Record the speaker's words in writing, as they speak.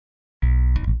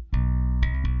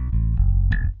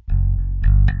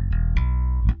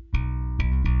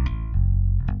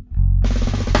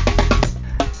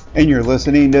And you're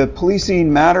listening to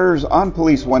Policing Matters on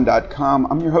PoliceOne.com.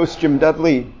 I'm your host, Jim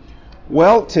Dudley.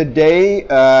 Well, today,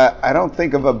 I don't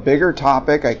think of a bigger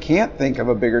topic. I can't think of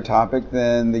a bigger topic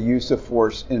than the use of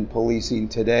force in policing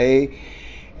today.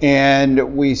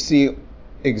 And we see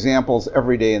examples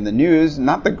every day in the news.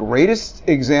 Not the greatest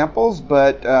examples,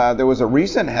 but there was a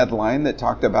recent headline that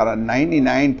talked about a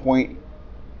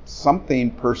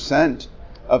 99-point-something%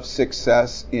 of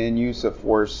success in use of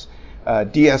force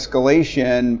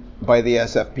de-escalation by the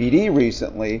SFPD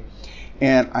recently.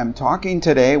 And I'm talking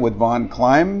today with Vaughn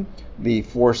Kleim, the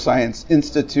Force Science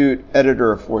Institute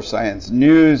editor of Force Science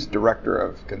News, director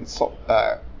of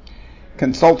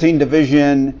consulting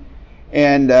division,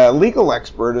 and legal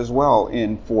expert as well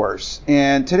in force.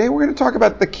 And today we're going to talk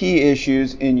about the key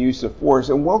issues in use of force.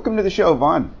 And welcome to the show,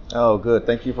 Vaughn. Oh, good.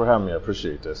 Thank you for having me. I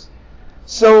appreciate this.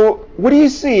 So what do you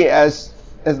see as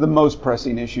the most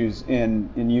pressing issues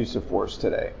in use of force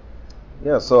today?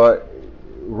 Yeah, so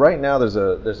right now there's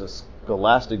a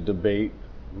scholastic debate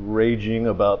raging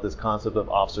about this concept of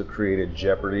officer-created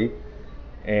jeopardy.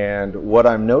 And what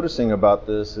I'm noticing about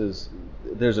this is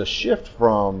there's a shift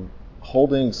from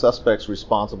holding suspects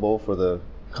responsible for the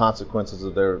consequences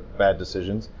of their bad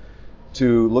decisions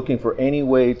to looking for any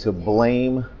way to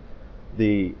blame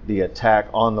the attack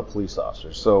on the police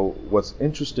officer. So what's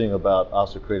interesting about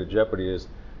officer-created jeopardy is,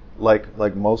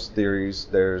 like most theories,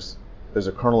 there's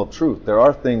a kernel of truth. There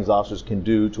are things officers can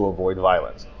do to avoid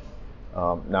violence.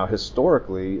 Now,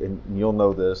 historically, and you'll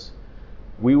know this,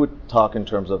 we would talk in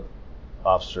terms of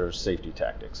officer safety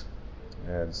tactics.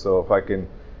 And so, if I can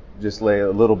just lay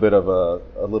a little bit of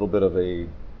a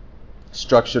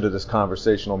structure to this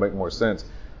conversation, will make more sense.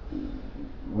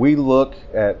 We look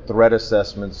at threat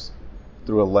assessments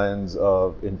through a lens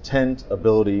of intent,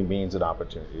 ability, means, and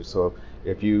opportunity. So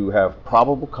if you have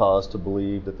probable cause to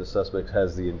believe that the suspect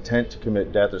has the intent to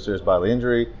commit death or serious bodily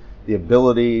injury, the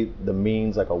ability, the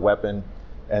means like a weapon,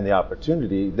 and the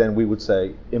opportunity, then we would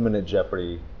say imminent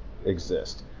jeopardy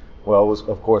exists. Well,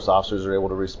 of course, officers are able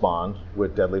to respond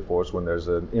with deadly force when there's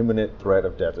an imminent threat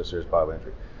of death or serious bodily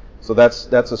injury. So that's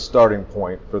a starting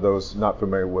point for those not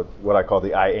familiar with what I call the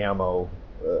IAMO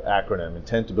acronym: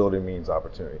 intent, ability, means,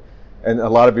 opportunity. And a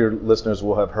lot of your listeners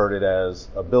will have heard it as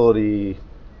ability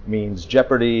means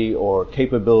jeopardy, or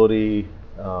capability,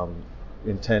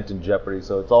 intent, and jeopardy.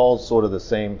 So it's all sort of the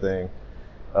same thing.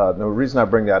 The reason I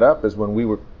bring that up is when we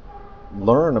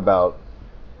learn about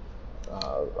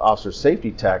officer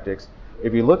safety tactics,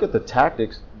 if you look at the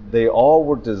tactics, they all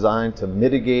were designed to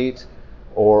mitigate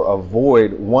or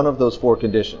avoid one of those four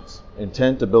conditions: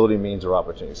 intent, ability, means, or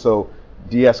opportunity. So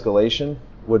de-escalation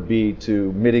would be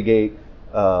to mitigate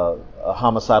a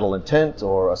homicidal intent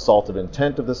or assaultive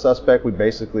intent of the suspect. We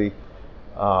basically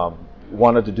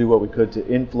wanted to do what we could to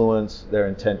influence their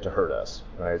intent to hurt us,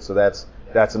 right? So that's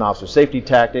an officer safety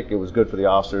tactic. It was good for the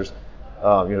officers.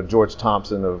 George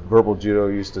Thompson of verbal judo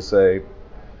used to say,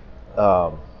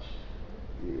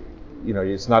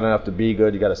 it's not enough to be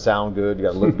good. You got to sound good. You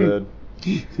got to look good.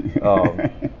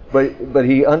 But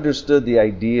he understood the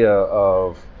idea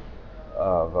of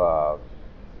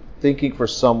thinking for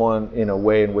someone in a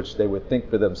way in which they would think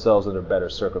for themselves under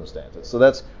better circumstances. So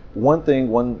that's one thing,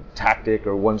 one tactic,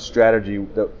 or one strategy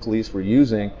that police were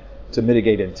using to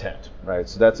mitigate intent, right?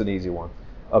 So that's an easy one.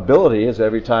 Ability is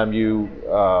every time you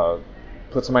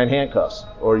put somebody in handcuffs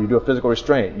or you do a physical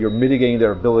restraint, you're mitigating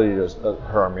their ability to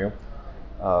harm you.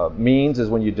 Means is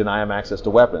when you deny them access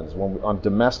to weapons. On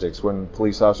domestics, when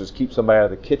police officers keep somebody out of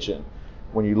the kitchen.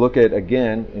 When you look at,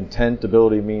 again, intent,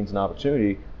 ability, means, and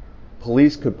opportunity,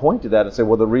 police could point to that and say,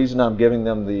 well, the reason I'm giving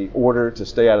them the order to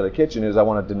stay out of the kitchen is I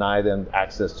want to deny them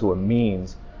access to a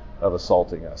means of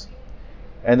assaulting us.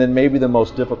 And then maybe the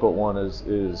most difficult one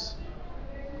is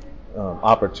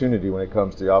opportunity when it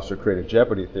comes to the officer-created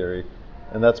jeopardy theory.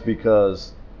 And that's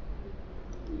because,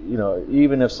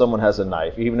 even if someone has a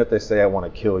knife, even if they say, I want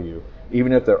to kill you,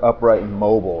 even if they're upright and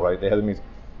mobile, right, they have the means.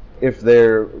 If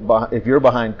you're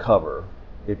behind cover,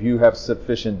 if you have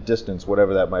sufficient distance,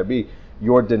 whatever that might be,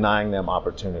 you're denying them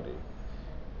opportunity.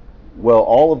 Well,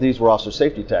 all of these were officer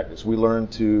safety tactics. We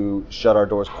learned to shut our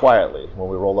doors quietly when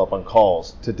we roll up on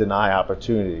calls, to deny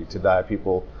opportunity, to deny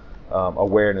people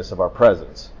awareness of our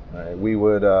presence. Right? We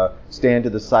would stand to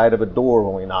the side of a door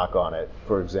when we knock on it,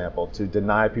 for example, to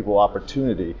deny people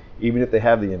opportunity, even if they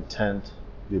have the intent,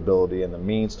 the ability, and the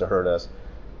means to hurt us.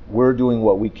 We're doing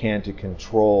what we can to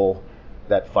control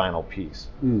that final piece.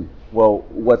 Well,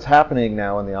 what's happening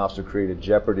now in the officer-created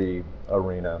jeopardy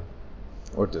arena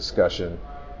or discussion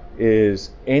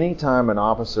is anytime an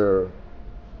officer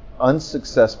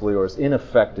unsuccessfully or is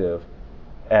ineffective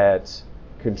at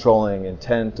controlling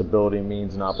intent, ability,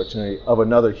 means, and opportunity of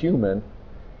another human,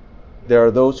 there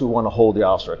are those who want to hold the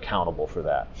officer accountable for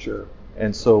that. Sure.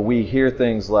 And so we hear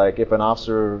things like, if an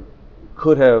officer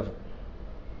could have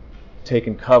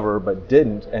taken cover but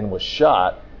didn't and was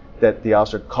shot, that the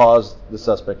officer caused the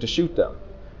suspect to shoot them.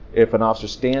 If an officer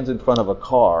stands in front of a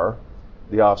car,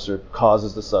 the officer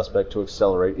causes the suspect to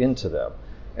accelerate into them.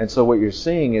 And so what you're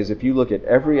seeing is, if you look at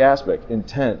every aspect,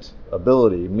 intent,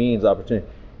 ability, means, opportunity,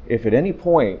 if at any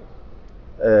point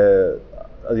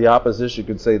the opposition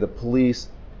could say the police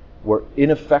were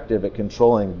ineffective at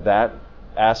controlling that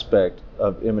aspect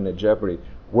of imminent jeopardy,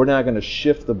 we're now going to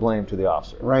shift the blame to the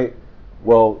officer. Right.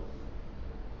 Well,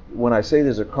 when I say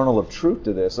there's a kernel of truth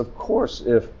to this, of course,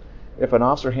 if an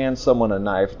officer hands someone a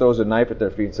knife, throws a knife at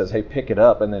their feet and says, hey, pick it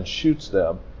up, and then shoots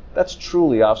them, that's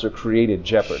truly officer-created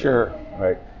jeopardy. Sure.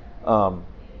 Right?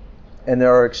 And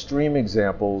there are extreme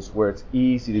examples where it's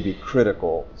easy to be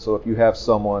critical. So if you have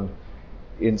someone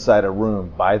inside a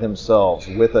room by themselves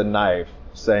with a knife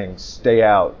saying, stay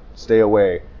out, stay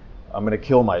away, I'm going to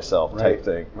kill myself, type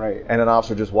thing. Right. And an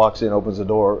officer just walks in, opens the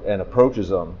door, and approaches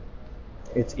them,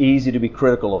 it's easy to be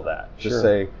critical of that. Sure. To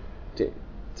say,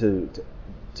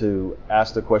 to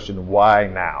ask the question, why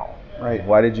now? Right.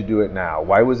 Why did you do it now?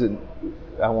 Why was it,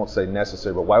 I won't say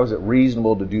necessary, but why was it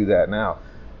reasonable to do that now?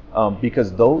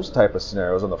 Because those type of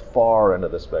scenarios on the far end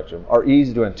of the spectrum are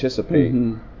easy to anticipate.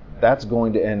 Mm-hmm. That's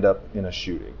going to end up in a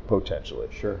shooting, potentially.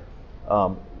 Sure.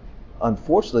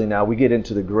 Unfortunately, now we get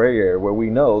into the gray area where we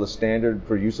know the standard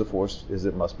for use of force is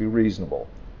it must be reasonable.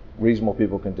 Reasonable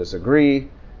people can disagree.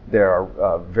 There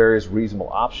are various reasonable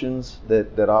options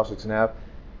that officers can have.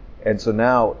 And so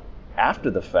now, after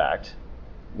the fact,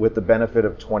 with the benefit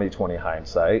of 20/20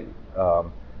 hindsight,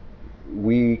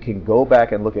 we can go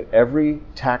back and look at every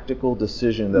tactical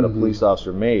decision that a police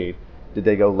officer made. Did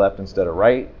they go left instead of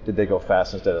right? Did they go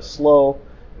fast instead of slow?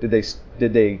 Did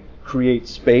they create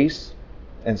space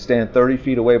and stand 30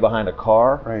 feet away behind a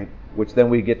car? Right. Which then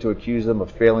we get to accuse them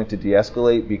of failing to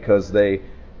de-escalate because they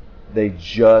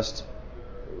just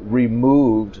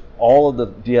removed all of the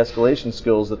de-escalation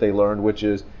skills that they learned, which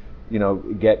is,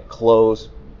 get close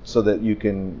so that you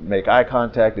can make eye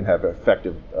contact and have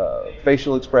effective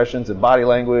facial expressions and body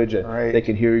language, and Right. they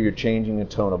can hear you're changing your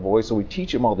tone of voice. So we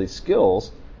teach them all these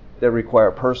skills that require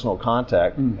personal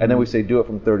contact, and then we say do it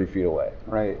from 30 feet away,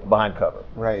 Right. behind cover.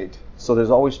 Right. So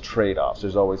there's always trade-offs,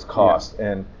 there's always costs,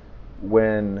 and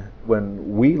when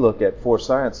we look at force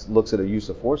science looks at a use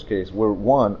of force case, we're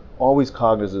always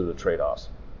cognizant of the trade-offs.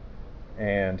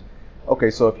 And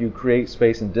okay, so if you create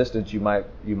space and distance, you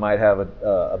might have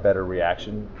a better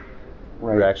reactionary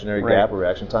gap or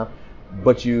reaction time,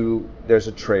 but there's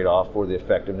a trade-off for the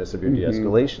effectiveness of your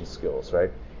de-escalation skills,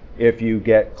 right? If you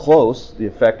get close, the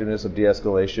effectiveness of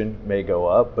de-escalation may go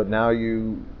up, but now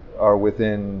you are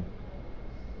within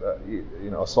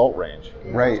assault range.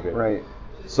 Right.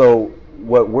 So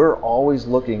what we're always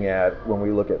looking at when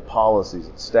we look at policies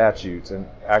and statutes and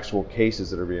actual cases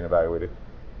that are being evaluated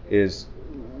is,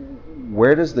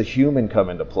 where does the human come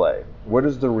into play? Where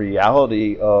does the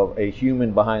reality of a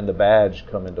human behind the badge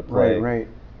come into play? Right.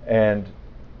 And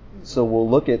so we'll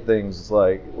look at things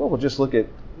like, we'll just look at,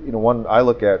 one I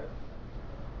look at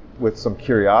with some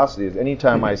curiosity is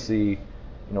anytime I see,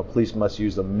 police must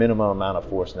use the minimum amount of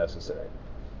force necessary.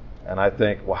 And I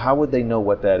think, well, how would they know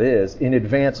what that is in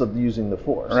advance of using the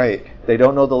force? Right. They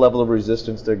don't know the level of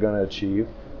resistance they're going to achieve.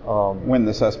 When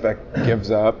the suspect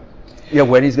gives up. Yeah,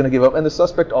 when he's going to give up, and the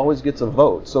suspect always gets a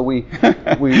vote. So we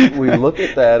look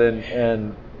at that,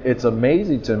 and it's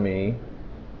amazing to me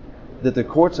that the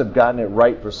courts have gotten it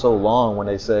right for so long when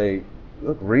they say,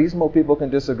 look, reasonable people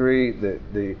can disagree.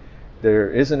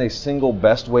 There isn't a single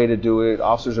best way to do it.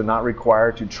 Officers are not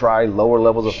required to try lower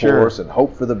levels of force and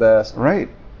hope for the best. Right.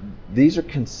 These are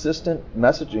consistent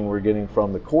messaging we're getting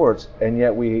from the courts, and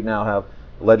yet we now have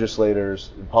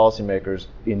legislators and policymakers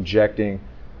injecting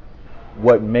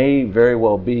what may very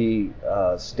well be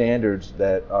standards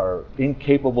that are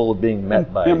incapable of being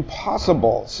met by...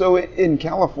 Impossible. So in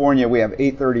California, we have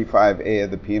 835A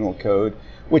of the Penal Code,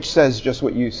 which says just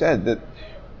what you said, that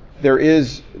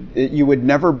you would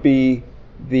never be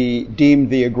deemed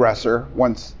the aggressor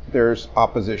once there's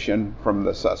opposition from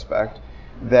the suspect,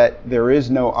 that there is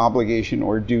no obligation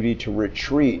or duty to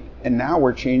retreat. And now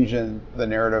we're changing the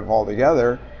narrative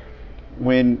altogether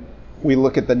when we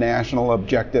look at the national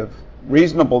objective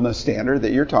reasonableness standard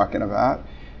that you're talking about.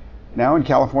 Now in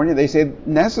California, they say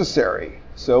necessary.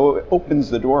 So it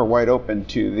opens the door wide open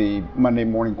to the Monday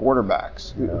morning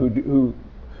quarterbacks who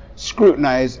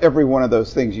scrutinize every one of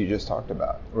those things you just talked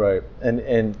about. Right.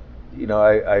 And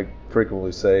I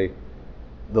frequently say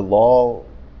the law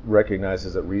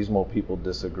recognizes that reasonable people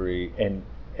disagree, and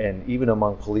and even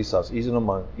among police officers,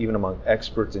 even among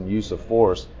experts in use of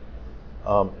force,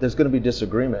 there's going to be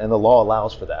disagreement, and the law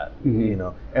allows for that.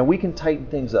 And we can tighten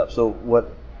things up. So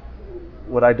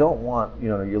what I don't want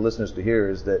your listeners to hear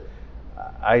is that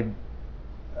I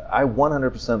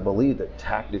 100% believe that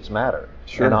tactics matter,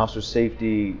 and officer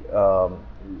safety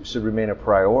should remain a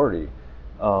priority.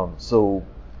 So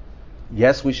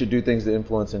yes, we should do things to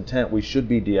influence intent. We should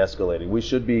be de-escalating. We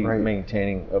should be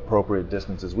maintaining appropriate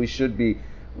distances. We should be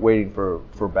waiting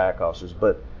for back officers,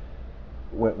 but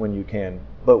when you can.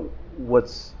 But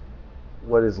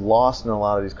what is lost in a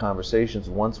lot of these conversations,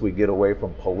 once we get away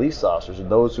from police officers and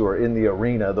those who are in the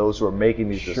arena, those who are making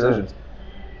these decisions,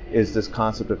 is this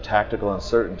concept of tactical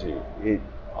uncertainty.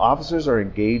 Officers are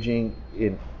engaging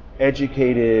in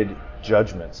educated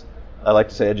judgments. I like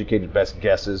to say educated best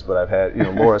guesses, but I've had,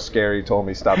 Laura Scarry told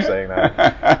me stop saying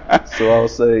that. So I'll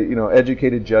say,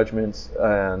 educated judgments,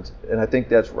 and I think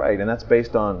that's right, and that's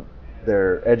based on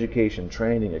their education,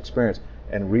 training, experience,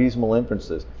 and reasonable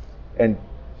inferences. And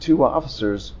two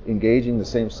officers engaging the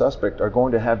same suspect are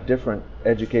going to have different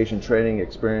education, training,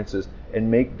 experiences,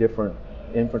 and make different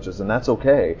inferences, and that's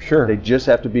okay. They just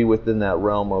have to be within that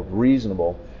realm of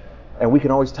reasonable, and we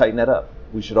can always tighten that up.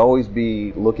 We should always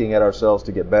be looking at ourselves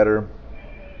to get better,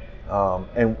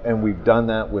 and we've done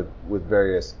that with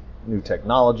various new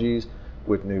technologies,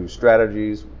 with new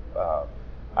strategies.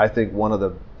 I think one of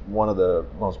the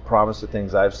most promising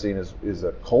things I've seen is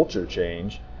a culture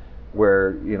change,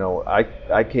 where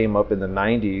I came up in the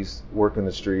 90s working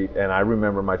the street, and I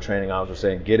remember my training officer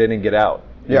saying, "Get in and get out."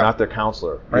 You're not their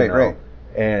counselor, right.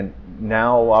 And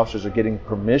now officers are getting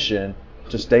permission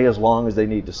to stay as long as they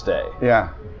need to stay.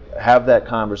 Have that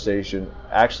conversation.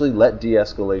 Actually, let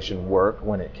de-escalation work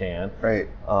when it can.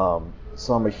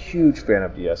 So I'm a huge fan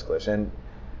of de-escalation,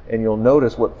 and you'll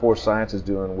notice what Force Science is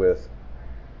doing with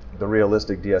the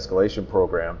realistic de-escalation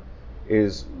program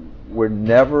is we're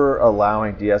never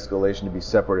allowing de-escalation to be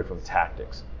separated from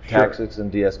tactics. Tactics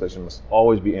and de-escalation must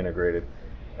always be integrated,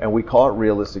 and we call it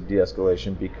realistic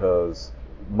de-escalation because,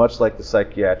 much like the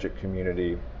psychiatric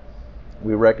community,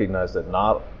 we recognize that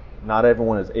not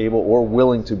everyone is able or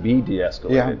willing to be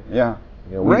de-escalated.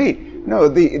 No,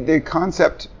 the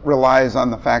concept relies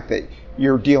on the fact that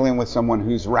you're dealing with someone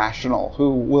who's rational,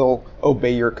 who will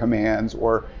obey your commands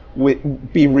or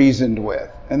be reasoned with,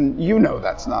 and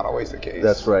that's not always the case.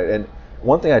 That's right. And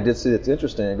one thing I did see that's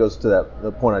interesting, it goes to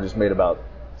the point I just made about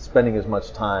spending as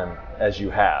much time as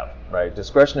you have, right?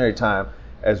 Discretionary time,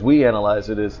 as we analyze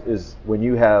it, is when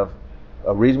you have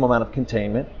a reasonable amount of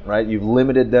containment, right? You've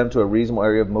limited them to a reasonable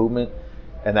area of movement,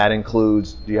 and that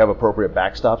includes, do you have appropriate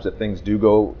backstops if things do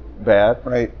go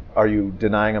bad? Are you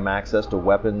denying them access to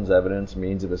weapons, evidence,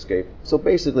 means of escape? So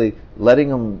basically, letting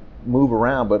them move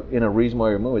around, but in a reasonable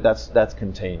area of movement, that's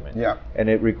containment. And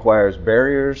it requires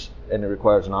barriers, and it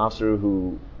requires an officer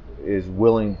who is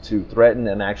willing to threaten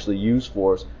and actually use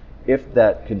force if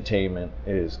that containment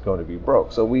is going to be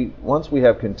broke. So once we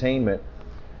have containment,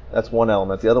 that's one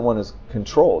element. The other one is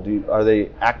control. Are they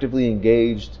actively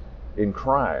engaged in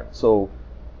crime? So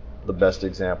the best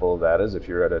example of that is if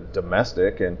you're at a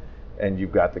domestic and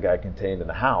you've got the guy contained in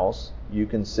the house, you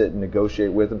can sit and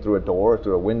negotiate with him through a door or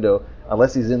through a window,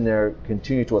 unless he's in there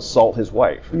continue to assault his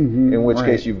wife, in which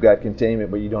case you've got containment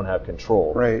but you don't have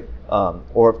control.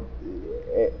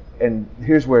 And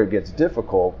here's where it gets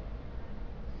difficult.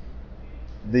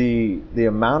 The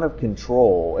amount of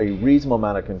control, a reasonable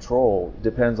amount of control,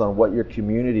 depends on what your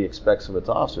community expects of its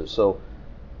officers. So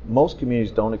most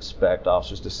communities don't expect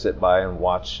officers to sit by and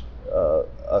watch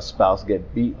a spouse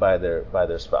get beat by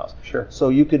their spouse. So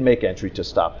you could make entry to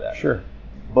stop that.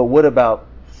 But what about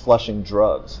flushing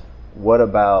drugs? What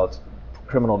about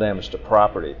criminal damage to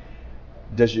property?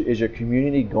 Is your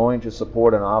community going to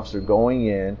support an officer going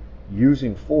in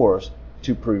using force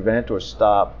to prevent or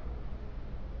stop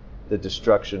the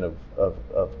destruction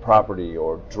of property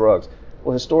or drugs?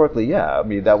 Well, historically, yeah. I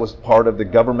mean, that was part of the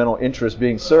governmental interest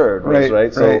being served,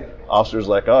 right? So officers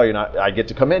like, I get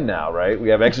to come in now, right? We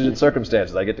have exigent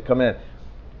circumstances. I get to come in.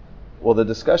 Well, the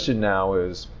discussion now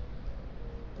is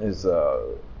it's a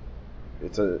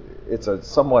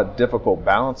somewhat difficult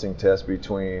balancing test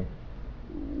between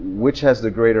which has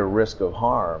the greater risk of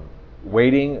harm,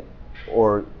 waiting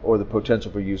or the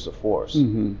potential for use of force.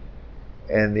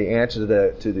 And the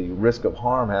answer to the risk of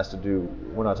harm has to do,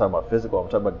 we're not talking about physical, I'm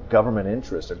talking about government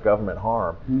interest or government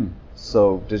harm.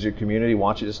 So does your community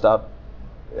want you to stop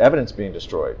evidence being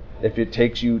destroyed if it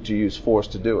takes you to use force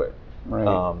to do it?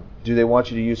 Do they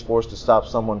want you to use force to stop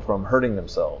someone from hurting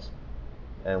themselves?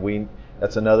 And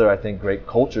that's another, I think, great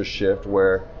culture shift,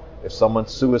 where if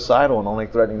someone's suicidal and only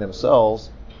threatening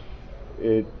themselves,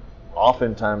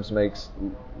 oftentimes makes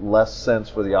less sense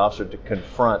for the officer to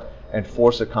confront and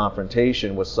force a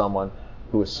confrontation with someone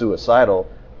who is suicidal,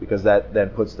 because that then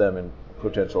puts them in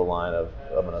potential line of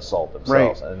an assault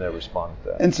themselves, Right. and they're responding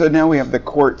to that. And so now we have the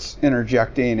courts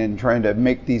interjecting and trying to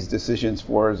make these decisions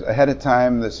for us. Ahead of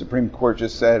time, the Supreme Court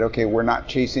just said, okay, we're not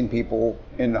chasing people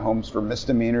into homes for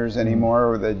misdemeanors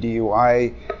anymore, or the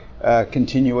DUI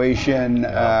continuation.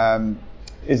 Yeah.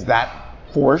 Is that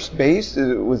force-based?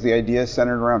 Was the idea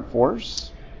centered around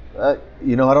force? I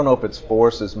don't know if it's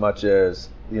force as much as,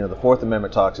 the Fourth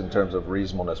Amendment talks in terms of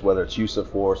reasonableness, whether it's use of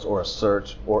force or a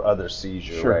search or other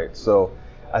seizure, Sure. right? So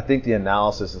I think the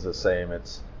analysis is the same.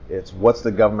 It's what's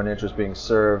the government interest being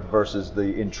served versus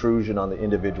the intrusion on the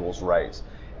individual's rights.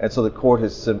 And so the court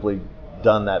has simply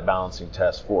done that balancing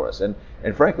test for us. And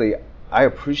frankly, I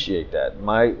appreciate that.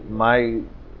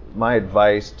 My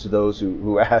advice to those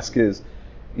who ask is,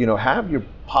 have your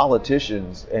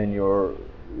politicians and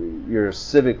your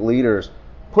civic leaders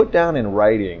put down in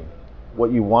writing what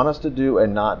you want us to do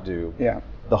and not do, Yeah.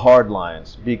 the hard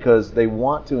lines, because they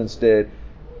want to instead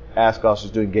ask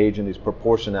officers to engage in these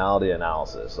proportionality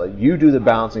analysis. Like, you do the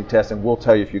balancing test and we'll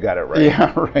tell you if you got it right.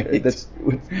 Yeah, right.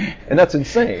 That's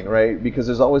insane, right? Because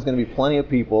there's always going to be plenty of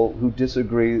people who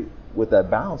disagree with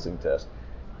that balancing test.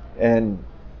 And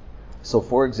so,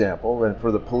 for example, and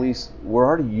for the police, we're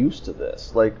already used to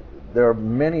this. Like, there are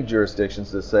many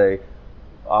jurisdictions that say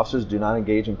officers do not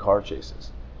engage in car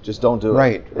chases. Just don't do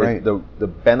it. Right. The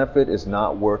benefit is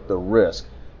not worth the risk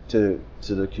to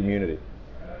the community.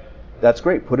 That's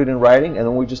great. Put it in writing, and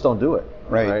then we just don't do it.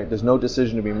 Right. There's no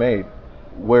decision to be made.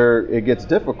 Where it gets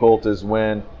difficult is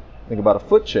when, think about a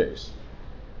foot chase.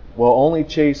 Well, only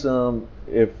chase them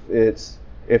if it's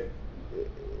a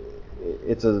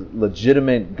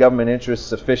legitimate government interest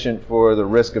sufficient for the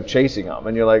risk of chasing them.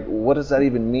 And you're like, what does that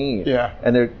even mean? Yeah.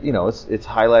 And they're, it's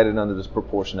highlighted under this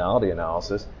proportionality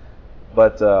analysis.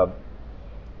 But,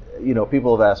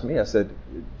 people have asked me, I said,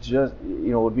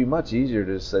 it would be much easier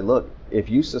to say, look, if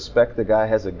you suspect the guy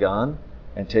has a gun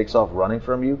and takes off running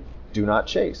from you, do not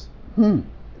chase. Now,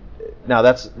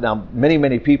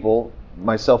 many people,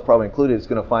 myself probably included, is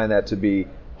going to find that to be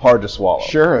hard to swallow.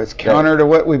 Sure, it's counter to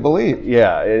what we believe.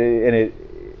 Yeah, and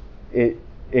it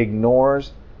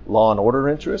ignores law and order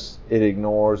interests. It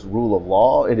ignores rule of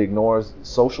law. It ignores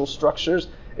social structures.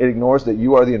 It ignores that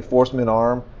you are the enforcement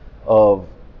arm of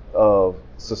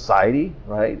society,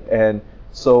 right? And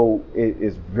so it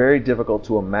is very difficult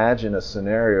to imagine a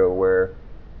scenario where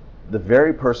the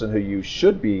very person who you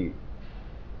should be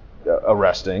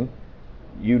arresting,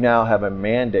 you now have a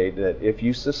mandate that if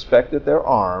you suspect that they're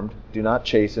armed, do not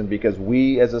chase them, because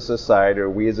we as a society, or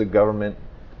we as a government,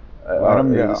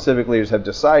 civic leaders have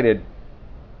decided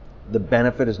the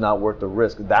benefit is not worth the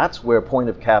risk. That's where point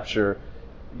of capture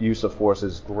use of force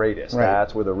is greatest. Right.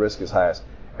 That's where the risk is highest.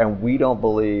 And we don't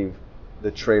believe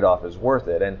the trade-off is worth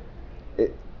it. And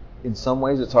in some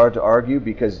ways it's hard to argue,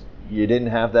 because you didn't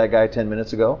have that guy 10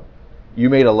 minutes ago. You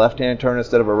made a left-hand turn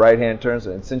instead of a right-hand turn,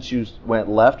 and since you went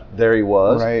left, there he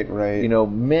was. Right.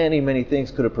 Many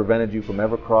things could have prevented you from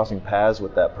ever crossing paths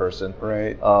with that person.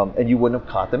 Right. And you wouldn't have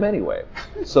caught them anyway.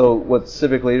 So what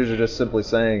civic leaders are just simply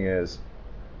saying is,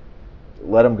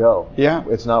 let them go. Yeah.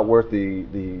 It's not worth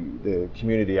the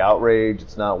community outrage.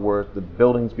 It's not worth the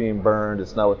buildings being burned.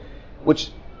 It's not worth,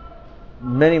 which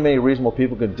many reasonable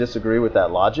people can disagree with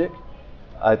that logic.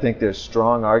 I think there's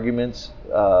strong arguments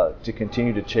to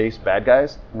continue to chase bad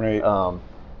guys. Right.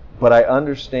 But I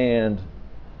understand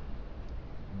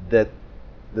that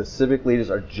the civic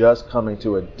leaders are just coming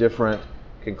to a different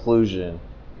conclusion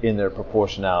in their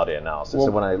proportionality analysis.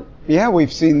 Well,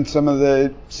 we've seen some of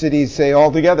the cities say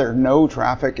altogether, no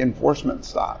traffic enforcement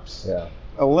stops. Yeah.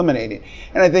 Eliminating.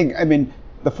 And I think,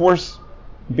 the force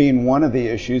being one of the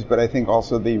issues, but I think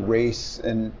also the race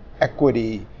and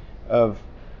equity of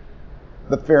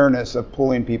the fairness of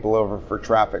pulling people over for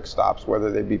traffic stops,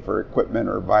 whether they be for equipment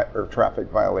or traffic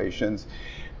violations.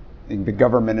 I think the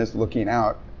government is looking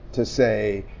out to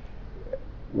say,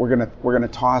 we're gonna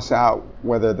toss out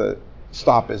whether the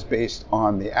stop is based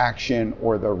on the action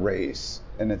or the race,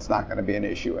 and it's not going to be an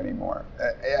issue anymore.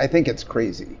 I think it's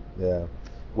crazy. Yeah.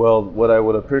 Well, what I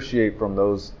would appreciate from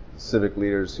those civic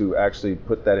leaders who actually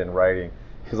put that in writing,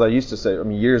 because I used to say,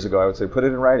 years ago, I would say, put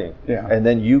it in writing. Yeah. And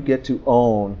then you get to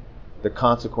own the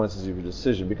consequences of your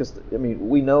decision. Because,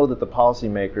 we know that the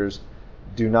policymakers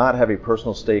do not have a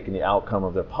personal stake in the outcome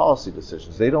of their policy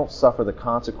decisions. They don't suffer the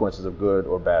consequences of good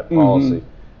or bad policy,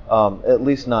 at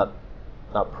least not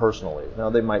personally. Now,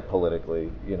 they might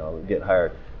politically, get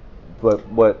hired,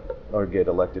 or get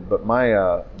elected. But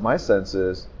my sense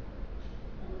is,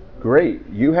 great,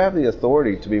 you have the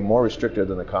authority to be more restrictive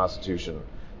than the Constitution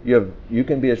You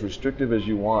can be as restrictive as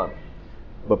you want,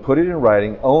 but put it in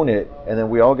writing, own it, and then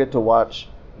we all get to watch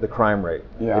the crime rate.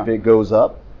 Yeah. If it goes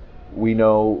up, we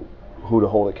know who to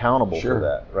hold accountable Sure. for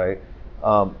that, right?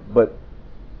 But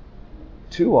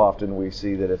too often we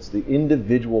see that it's the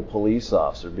individual police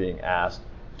officer being asked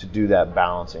to do that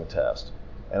balancing test,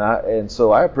 and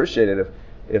so I appreciate it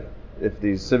if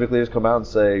these civic leaders come out and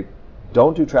say,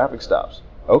 don't do traffic stops.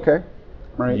 Okay,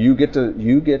 Right. you get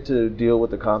to deal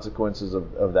with the consequences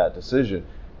of that decision,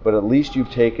 but at least you've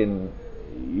taken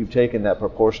that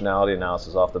proportionality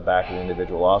analysis off the back of the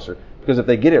individual officer, because if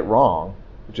they get it wrong,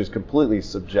 which is completely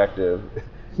subjective,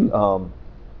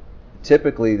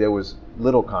 typically there was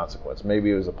little consequence.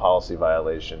 Maybe it was a policy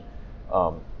violation.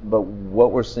 But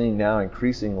what we're seeing now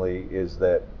increasingly is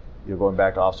that, going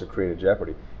back to officer created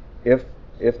jeopardy, if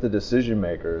the decision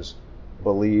makers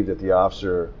believe that the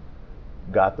officer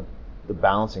got the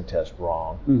balancing test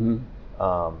wrong,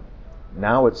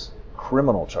 now it's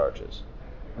criminal charges,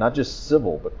 not just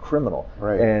civil but criminal.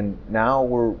 Right. And now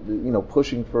we're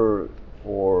pushing for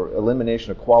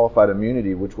elimination of qualified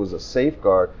immunity, which was a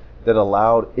safeguard that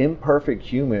allowed imperfect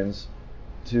humans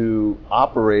to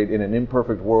operate in an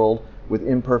imperfect world with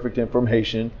imperfect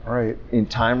information, Right. in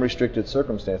time-restricted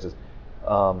circumstances.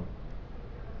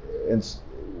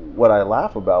 What I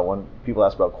laugh about when people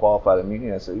ask about qualified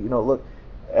immunity, I say, look,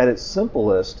 at its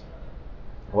simplest,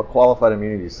 what qualified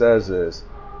immunity says is,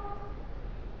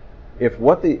 if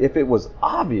it was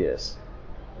obvious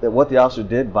that what the officer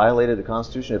did violated the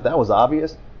Constitution, if that was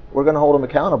obvious, we're going to hold him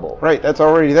accountable. Right. That's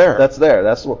already there. That's there.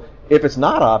 If it's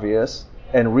not obvious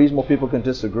and reasonable people can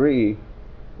disagree,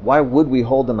 why would we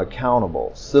hold them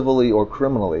accountable, civilly or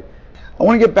criminally? I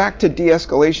want to get back to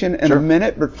de-escalation in Sure. a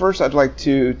minute, but first I'd like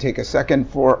to take a second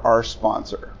for our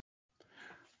sponsor.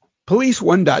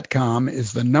 PoliceOne.com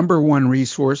is the #1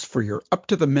 resource for your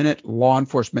up-to-the-minute law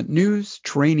enforcement news,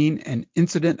 training, and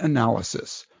incident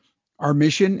analysis. Our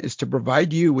mission is to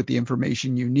provide you with the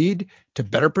information you need to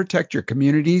better protect your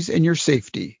communities and your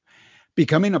safety.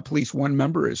 Becoming a Police One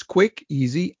member is quick,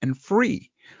 easy, and free.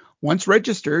 Once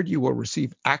registered, you will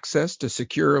receive access to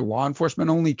secure law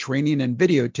enforcement-only training and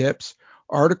video tips,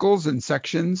 articles and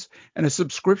sections, and a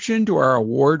subscription to our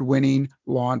award-winning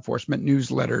law enforcement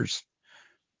newsletters.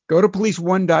 Go to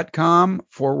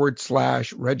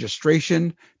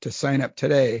policeone.com/registration to sign up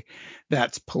today.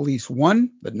 That's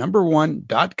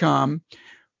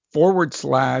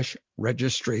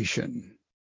policeone.com/registration.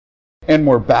 And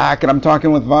we're back, and I'm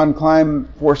talking with Von Klein,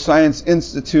 Force Science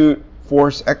Institute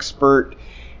force expert.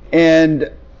 And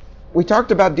we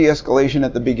talked about de-escalation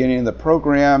at the beginning of the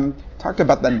program, talked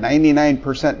about the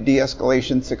 99%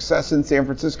 de-escalation success in San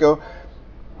Francisco.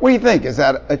 What do you think? Is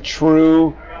that a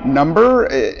true number?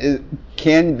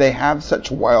 Can they have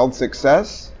such wild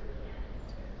success?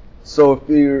 So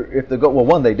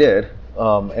one, they did,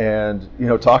 and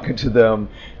talking to them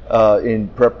in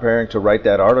preparing to write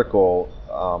that article,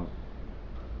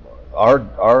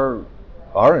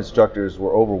 our instructors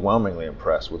were overwhelmingly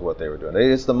impressed with what they were doing.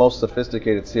 It's the most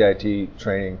sophisticated CIT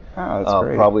training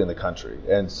probably in the country,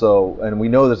 and we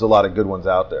know there's a lot of good ones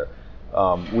out there.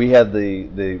 We had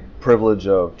the privilege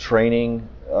of training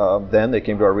then. They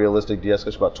came to our realistic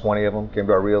de-escalation, about 20 of them came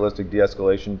to our realistic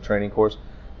de-escalation training course.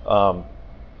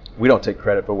 We don't take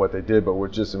credit for what they did, but we're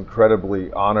just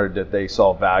incredibly honored that they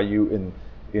saw value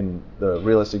in the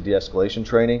realistic de-escalation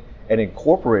training and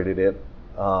incorporated it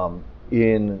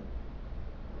in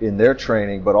their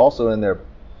training, but also in their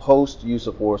post use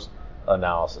of force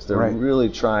analysis. They're really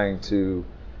trying to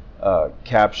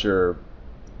capture,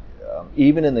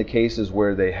 even in the cases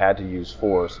where they had to use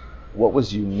force, what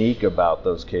was unique about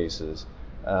those cases.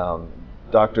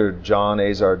 Dr. John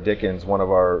Azar Dickens, one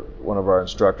of our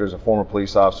instructors, a former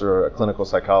police officer, a clinical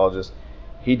psychologist,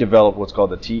 he developed what's called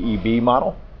the TEB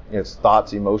model. It's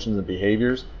thoughts, emotions, and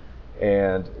behaviors.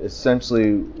 And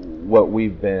essentially what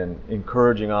we've been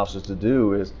encouraging officers to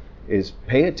do is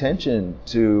pay attention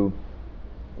to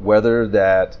whether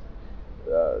that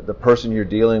the person you're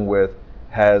dealing with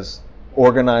has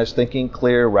organized thinking,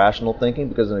 clear, rational thinking,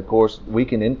 because of course we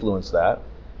can influence that.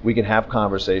 We can have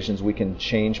conversations, we can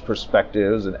change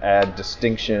perspectives and add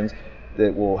distinctions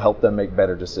that will help them make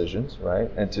better decisions,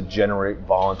 right? And to generate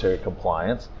voluntary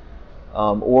compliance.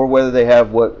 Or whether they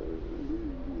have what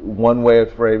one way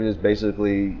of framing is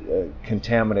basically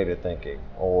contaminated thinking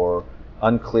or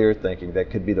unclear thinking that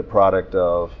could be the product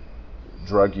of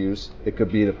drug use. It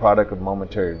could be the product of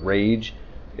momentary rage.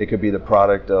 It could be the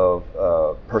product of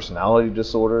personality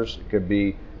disorders. It could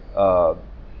be a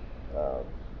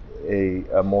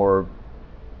more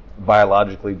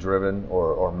biologically driven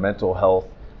or mental health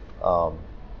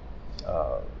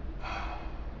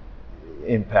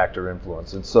impact or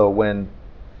influence. And so when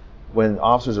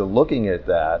officers are looking at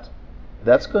that,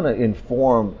 that's going to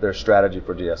inform their strategy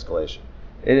for de-escalation.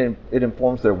 It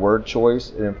informs their word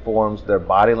choice. It informs their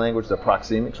body language, their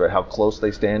proxemics, right? How close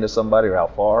they stand to somebody or how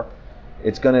far.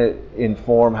 It's going to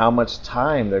inform how much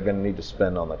time they're going to need to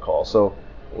spend on the call. So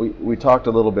we talked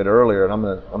a little bit earlier, and I'm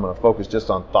going to focus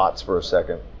just on thoughts for a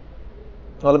second.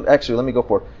 Well, actually, let me go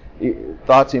for it.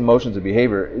 Thoughts, emotions, and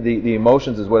behavior. The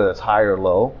emotions is whether it's high or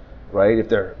low, right? If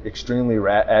they're extremely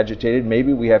agitated,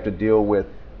 maybe we have to deal with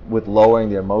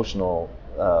lowering the emotional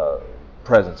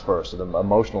presence first, or the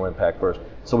emotional impact first,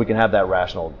 so we can have that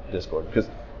rational discourse. Because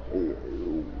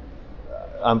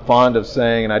I'm fond of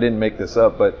saying, and I didn't make this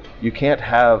up, but you can't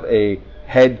have a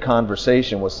head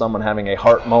conversation with someone having a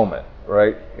heart moment,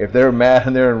 right? If they're mad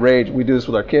and they're enraged, we do this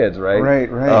with our kids, right?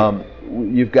 Right.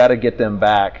 You've got to get them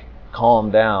back,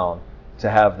 calm down, to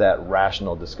have that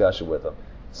rational discussion with them.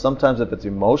 Sometimes if it's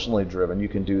emotionally driven, you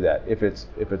can do that. If it's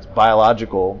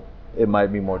biological, it might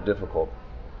be more difficult.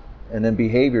 And then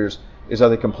behaviors is, are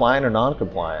they compliant or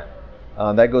non-compliant?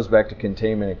 That goes back to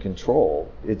containment and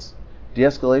control.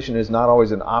 De-escalation is not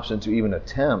always an option to even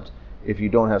attempt if you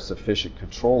don't have sufficient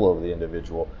control over the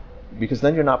individual, because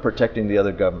then you're not protecting the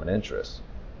other government interests.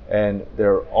 And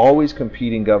there are always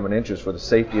competing government interests for the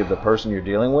safety of the person you're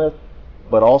dealing with,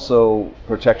 but also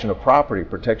protection of property,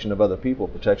 protection of other people,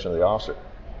 protection of the officer.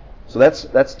 So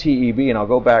that's TEB, and I'll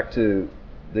go back to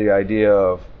the idea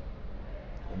of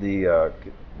the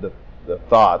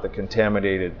thought, the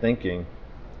contaminated thinking.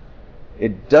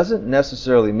 It doesn't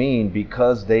necessarily mean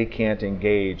because they can't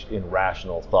engage in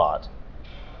rational thought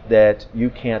that you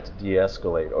can't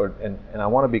de-escalate. And I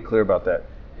want to be clear about that.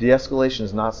 De-escalation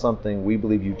is not something we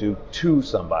believe you do to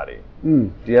somebody.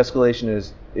 De-escalation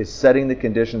is setting the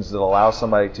conditions that allow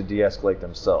somebody to de-escalate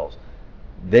themselves.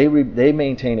 They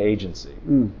maintain agency.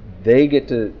 They get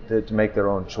to make their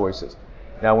own choices.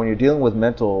 Now, when you're dealing with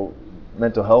mental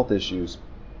health issues,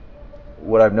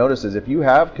 what I've noticed is if you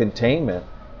have containment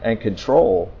and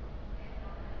control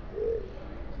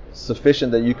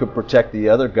sufficient that you could protect the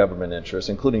other government interests,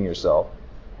 including yourself,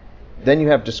 then you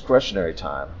have discretionary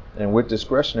time. And with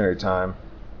discretionary time,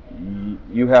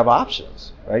 you have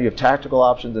options, right? You have tactical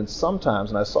options, and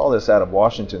sometimes, and I saw this out of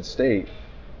Washington State,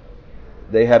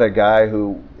 they had a guy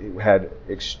who had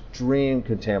extreme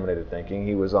contaminated thinking.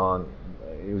 He was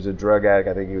a drug addict.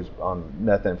 I think he was on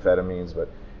methamphetamines,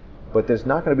 but there's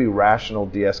not going to be rational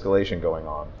de-escalation going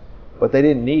on. But they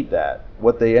didn't need that.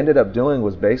 What they ended up doing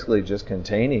was basically just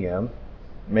containing him,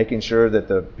 making sure that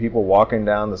the people walking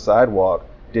down the sidewalk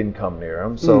didn't come near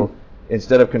him. So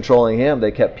instead of controlling him,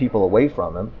 they kept people away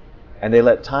from him, and they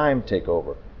let time take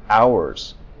over.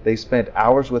 Hours. They spent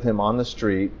hours with him on the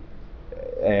street,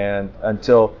 and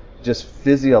until just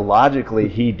physiologically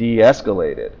he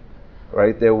de-escalated,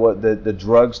 right? The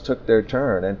drugs took their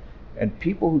turn, and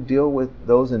people who deal with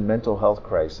those in mental health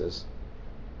crisis,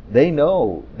 they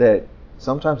know that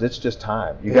sometimes it's just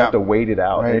time. You have to wait it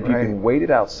out. Right, and if you can wait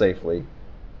it out safely,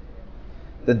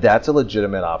 then that's a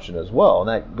legitimate option as well. And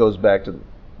that goes back to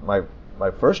my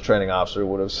first training officer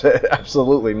would have said,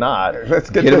 absolutely not. Let's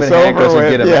get him this in handcuffs over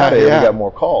and with. get him out of here. Yeah. We got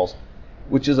more calls,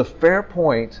 which is a fair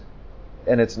point,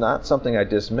 and it's not something I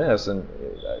dismiss. And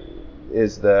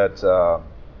is that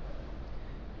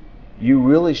you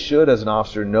really should, as an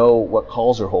officer, know what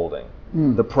calls are holding.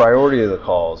 The priority of the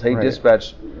calls. Hey,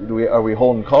 dispatch, are we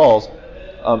holding calls?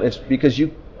 It's because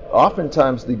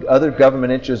oftentimes the other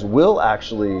government interests will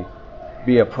actually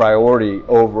be a priority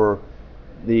over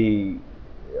the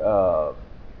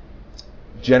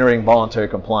generating voluntary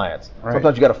compliance.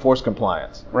 Sometimes you got to force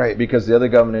compliance, because the other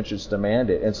government interests demand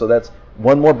it, and so that's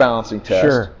one more balancing test.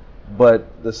 Sure.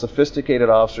 But the sophisticated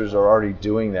officers are already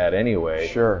doing that anyway.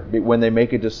 Sure. When they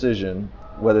make a decision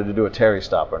whether to do a Terry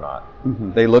stop or not.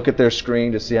 They look at their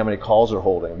screen to see how many calls they're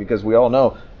holding, because we all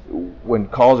know when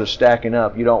calls are stacking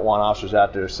up, you don't want officers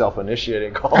out there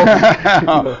self-initiating calls.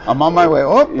 I'm on my way.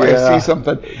 I see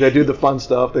something. They do the fun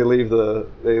stuff. They leave the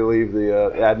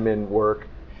admin work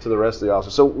to the rest of the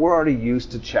officers. So we're already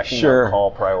used to checking our call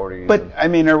priorities. But I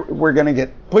mean, we're going to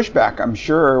get pushback, I'm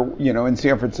sure. In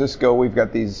San Francisco, we've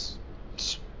got these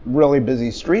really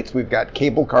busy streets. We've got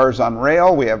cable cars on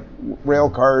rail. We have rail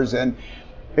cars, and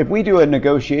if we do a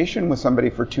negotiation with somebody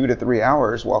for 2 to 3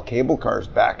 hours while cable cars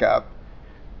back up,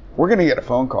 we're going to get a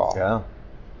phone call. Yeah.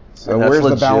 So where's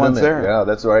the balance there? Yeah,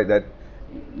 that's right.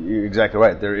 You're exactly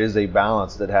right. There is a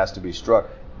balance that has to be struck.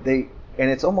 They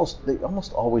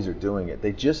almost always are doing it.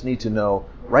 They just need to know.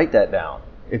 Write that down.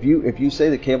 If you say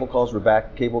that cable cars were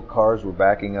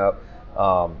backing up,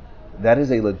 that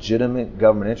is a legitimate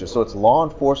government interest. So it's law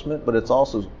enforcement, but it's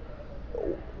also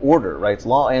order, right? It's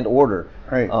law and order.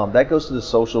 Right. That goes to the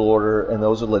social order, and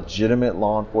those are legitimate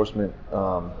law enforcement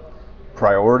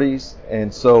priorities.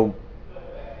 And so,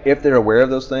 if they're aware of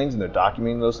those things and they're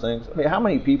documenting those things, I mean, how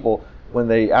many people,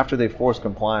 after they force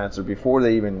compliance or before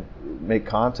they even make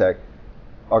contact,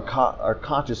 are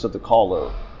conscious of the call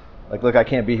load? Like, look, I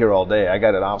can't be here all day. I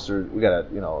got an officer. We got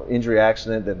a injury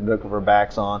accident that Nook of her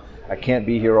back's on. I can't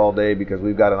be here all day because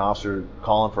we've got an officer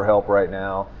calling for help right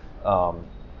now.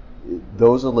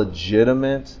 Those are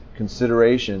legitimate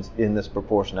considerations in this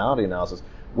proportionality analysis.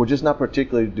 We're just not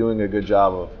particularly doing a good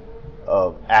job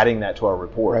of adding that to our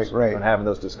reports and having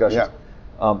those discussions.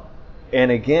 Yeah.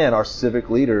 And again, our civic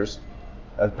leaders,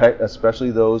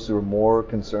 especially those who are more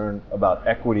concerned about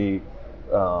equity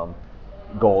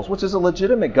goals, which is a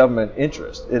legitimate government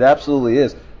interest. It absolutely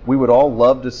is. We would all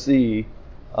love to see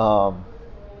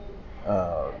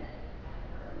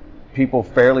people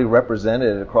fairly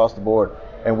represented across the board,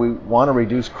 and we want to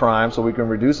reduce crime so we can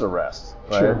reduce arrests.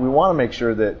 Right? Sure. We want to make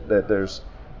sure that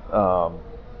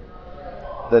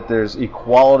there's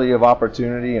equality of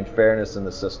opportunity and fairness in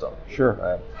the system. Sure.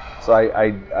 Right? So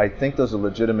I think those are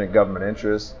legitimate government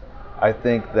interests. I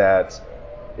think that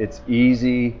it's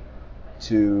easy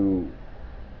to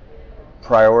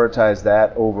prioritize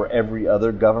that over every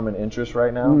other government interest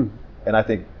right now. And I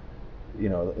think,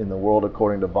 in the world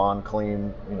according to Von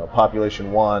Clean,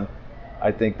 population one,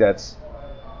 I think that's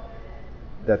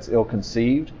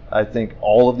ill-conceived. I think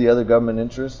all of the other government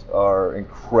interests are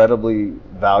incredibly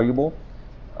valuable,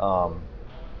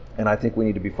 and I think we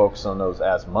need to be focused on those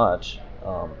as much.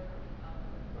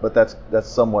 But that's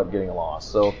somewhat getting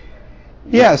lost. So.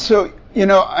 Yeah, so,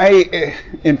 I,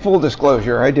 in full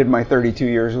disclosure, I did my 32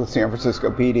 years with San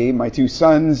Francisco PD. My two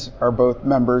sons are both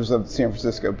members of San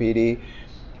Francisco PD.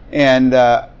 And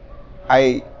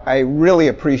I really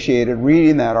appreciated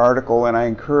reading that article, and I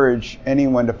encourage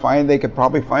anyone to they could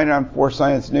probably find it on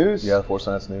 4Science News. Yeah,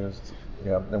 4Science News.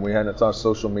 Yeah, and it's on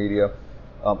social media.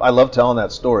 I love telling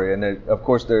that story. And of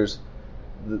course, there's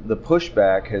the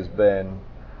pushback has been.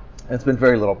 It's been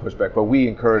very little pushback, but we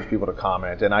encourage people to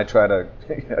comment, and I try to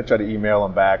email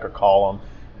them back or call them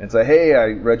and say, hey, I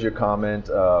read your comment,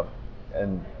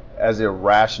 and as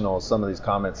irrational as some of these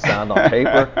comments sound on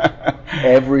paper,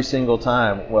 every single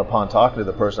time upon talking to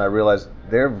the person, I realize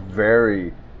they're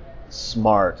very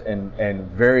smart and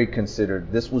very considered.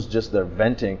 This was just their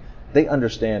venting. They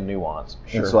understand nuance.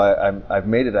 Sure. And so I've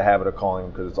made it a habit of calling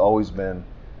them because it's always been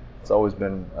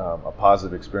a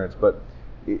positive experience. But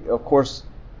of course,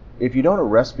 if you don't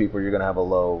arrest people, you're going to have a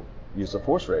low use of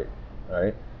force rate,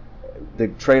 right? The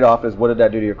trade-off is, what did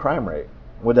that do to your crime rate?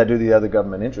 What did that do to the other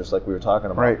government interests, like we were talking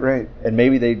about? Right. And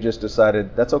maybe they just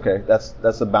decided, that's okay. That's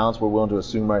the balance we're willing to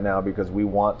assume right now because we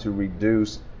want to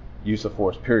reduce use of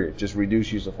force, period. Just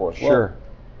reduce use of force. Sure.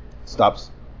 Well,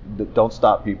 don't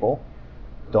stop people,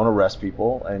 don't arrest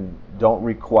people, and don't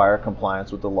require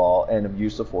compliance with the law, and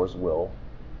use of force will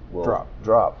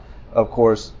drop. Of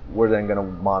course, we're then going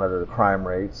to monitor the crime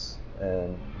rates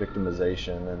and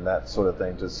victimization and that sort of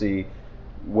thing to see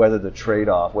whether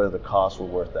the costs were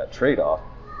worth that trade-off.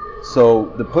 So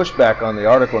the pushback on the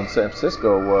article in San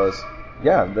Francisco was,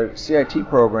 the CIT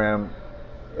program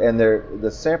and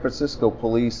the San Francisco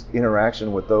police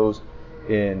interaction with those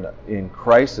in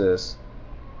crisis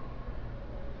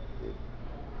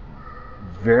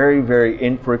very, very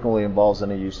infrequently involves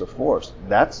any use of force.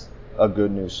 That's a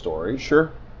good news story.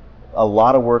 Sure. A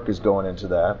lot of work is going into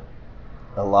that.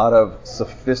 A lot of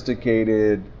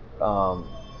sophisticated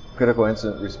critical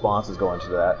incident response is going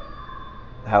into that.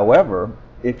 However,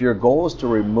 if your goal is to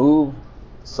remove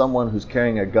someone who's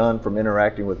carrying a gun from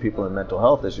interacting with people in mental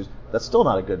health issues, that's still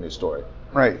not a good news story.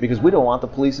 Right. Because we don't want the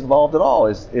police involved at all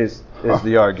is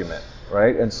the argument,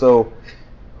 right? And so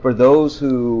for those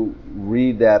who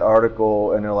read that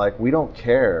article and they're like, we don't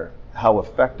care how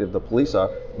effective the police are,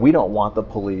 we don't want the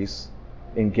police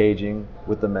engaging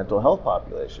with the mental health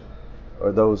population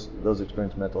or those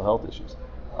experiencing mental health issues.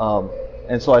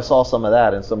 And so I saw some of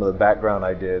that, and some of the background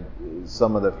I did,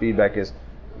 some of the feedback is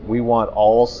we want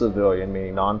all civilian,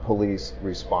 meaning non-police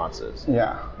responses.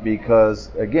 Yeah. Because,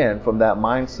 again, from that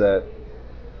mindset,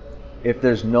 if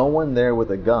there's no one there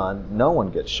with a gun, no one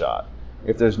gets shot.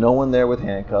 If there's no one there with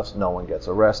handcuffs, no one gets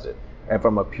arrested. And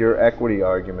from a pure equity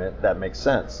argument, that makes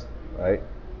sense, right?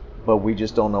 But we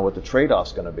just don't know what the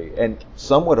trade-off's going to be. And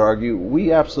some would argue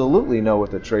we absolutely know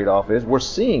what the trade-off is. We're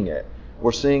seeing it.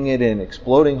 We're seeing it in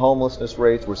exploding homelessness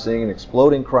rates. We're seeing it in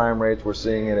exploding crime rates. We're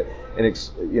seeing it in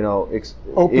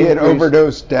opiate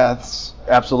overdose deaths.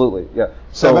 Absolutely, yeah.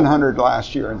 700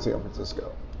 last year in San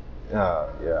Francisco.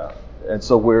 Yeah. And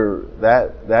so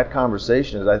that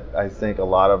conversation is, I think, a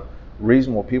lot of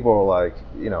reasonable people are like,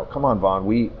 come on, Vaughn,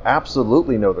 we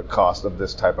absolutely know the cost of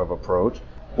this type of approach.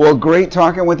 Well, great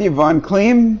talking with you, Vaughn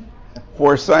Kleem,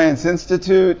 Forest Science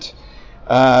Institute.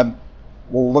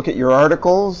 We'll look at your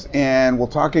articles, and we'll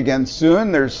talk again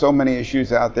soon. There's so many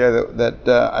issues out there that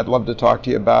I'd love to talk to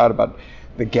you about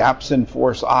the gaps in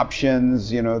force options,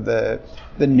 the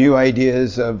new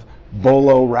ideas of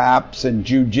bolo wraps and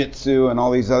jujitsu and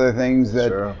all these other things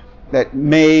that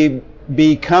may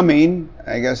be coming.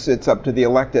 I guess it's up to the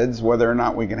electeds whether or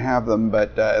not we can have them,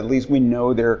 but at least we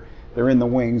know they're in the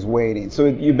wings waiting. So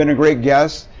you've been a great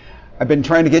guest. I've been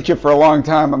trying to get you for a long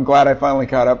time. I'm glad I finally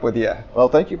caught up with you. Well,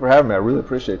 thank you for having me. I really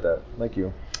appreciate that. Thank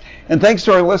you. And thanks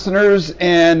to our listeners,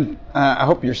 and I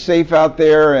hope you're safe out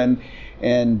there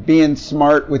and being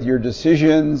smart with your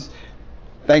decisions.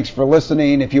 Thanks for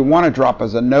listening. If you want to drop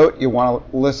us a note, you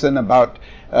want to listen about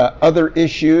other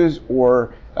issues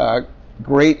or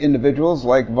great individuals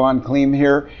like Vaughn Kleem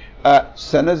here,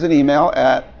 send us an email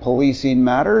at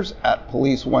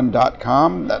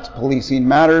policingmatters@police1.com. That's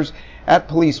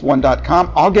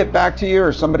policingmatters@police1.com. I'll get back to you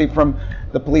or somebody from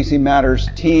the Policing Matters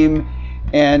team.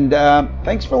 And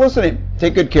thanks for listening.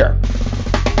 Take good care.